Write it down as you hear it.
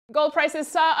Gold prices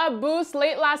saw a boost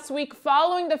late last week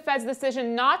following the Fed's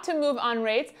decision not to move on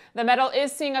rates. The metal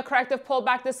is seeing a corrective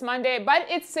pullback this Monday, but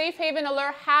its safe haven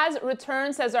allure has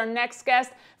returned, says our next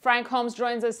guest. Frank Holmes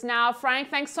joins us now. Frank,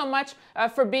 thanks so much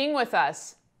for being with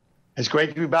us. It's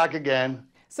great to be back again.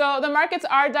 So the markets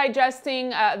are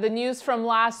digesting the news from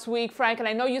last week, Frank, and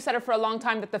I know you said it for a long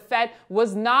time that the Fed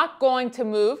was not going to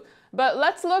move. But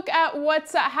let's look at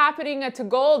what's happening to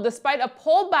gold. Despite a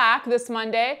pullback this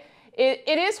Monday,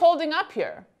 it is holding up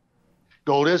here.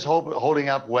 Gold is holding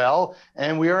up well,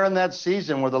 and we are in that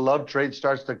season where the love trade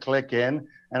starts to click in,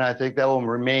 and I think that will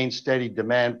remain steady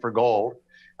demand for gold.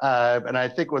 And I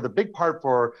think what the big part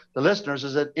for the listeners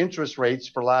is that interest rates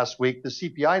for last week, the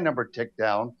CPI number ticked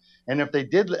down, and if they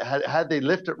had they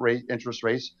lifted interest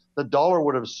rates, the dollar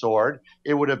would have soared.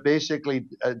 It would have basically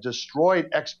destroyed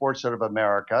exports out of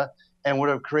America, and would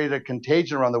have created a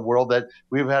contagion around the world that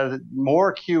we've had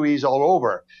more QEs all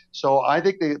over. So I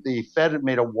think the Fed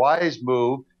made a wise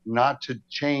move not to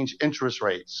change interest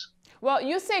rates. Well,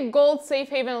 you say gold safe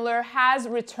haven allure has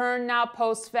returned now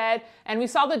post-Fed, and we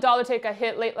saw the dollar take a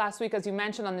hit late last week, as you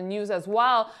mentioned on the news as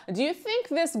well. Do you think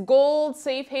this gold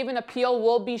safe haven appeal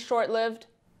will be short-lived?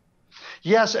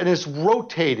 Yes, and it's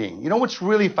rotating. You know what's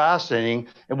really fascinating?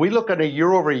 If we look at a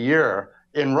year over year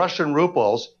in Russian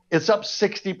rubles, it's up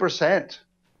 60%.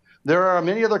 There are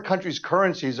many other countries'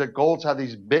 currencies that golds have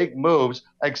these big moves,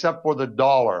 except for the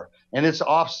dollar, and it's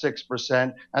off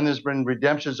 6%. And there's been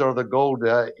redemptions of the gold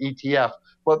ETF.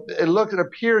 But it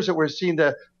appears that we're seeing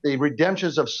the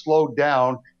redemptions have slowed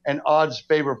down, and odds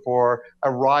favor for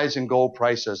a rise in gold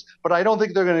prices. But I don't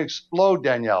think they're going to explode,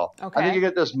 Danielle. Okay. I think you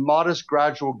get this modest,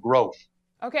 gradual growth.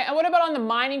 Okay, and what about on the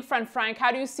mining front, Frank?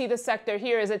 How do you see the sector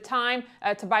here? Is it time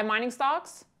to buy mining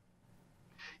stocks?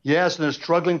 Yes, and they're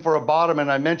struggling for a bottom.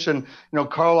 And I mentioned,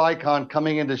 Carl Icahn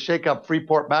coming in to shake up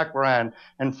Freeport-McMoRan,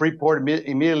 and Freeport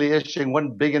immediately issuing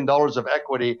 $1 billion of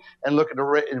equity and looking to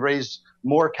raise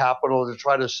more capital to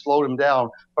try to slow them down.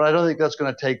 But I don't think that's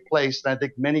going to take place. And I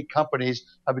think many companies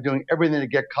have been doing everything to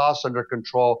get costs under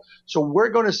control. So we're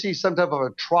going to see some type of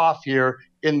a trough here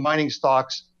in mining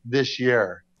stocks this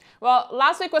year. Well,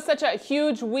 last week was such a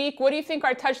huge week. What do you think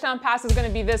our touchdown pass is going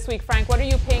to be this week, Frank? What are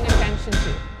you paying attention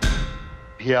to?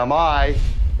 PMI,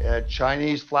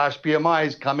 Chinese flash PMI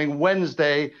is coming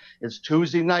Wednesday. It's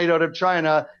Tuesday night out of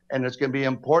China, and it's going to be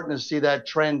important to see that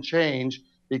trend change,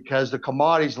 because the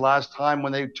commodities last time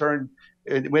when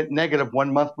it went negative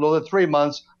 1 month below the 3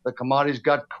 months, the commodities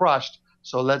got crushed.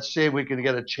 So let's see if we can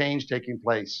get a change taking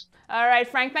place. All right,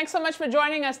 Frank, thanks so much for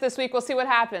joining us this week. We'll see what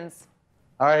happens.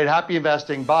 All right, happy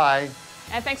investing. Bye.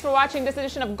 And thanks for watching this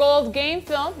edition of Gold Game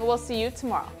Film. We'll see you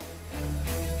tomorrow.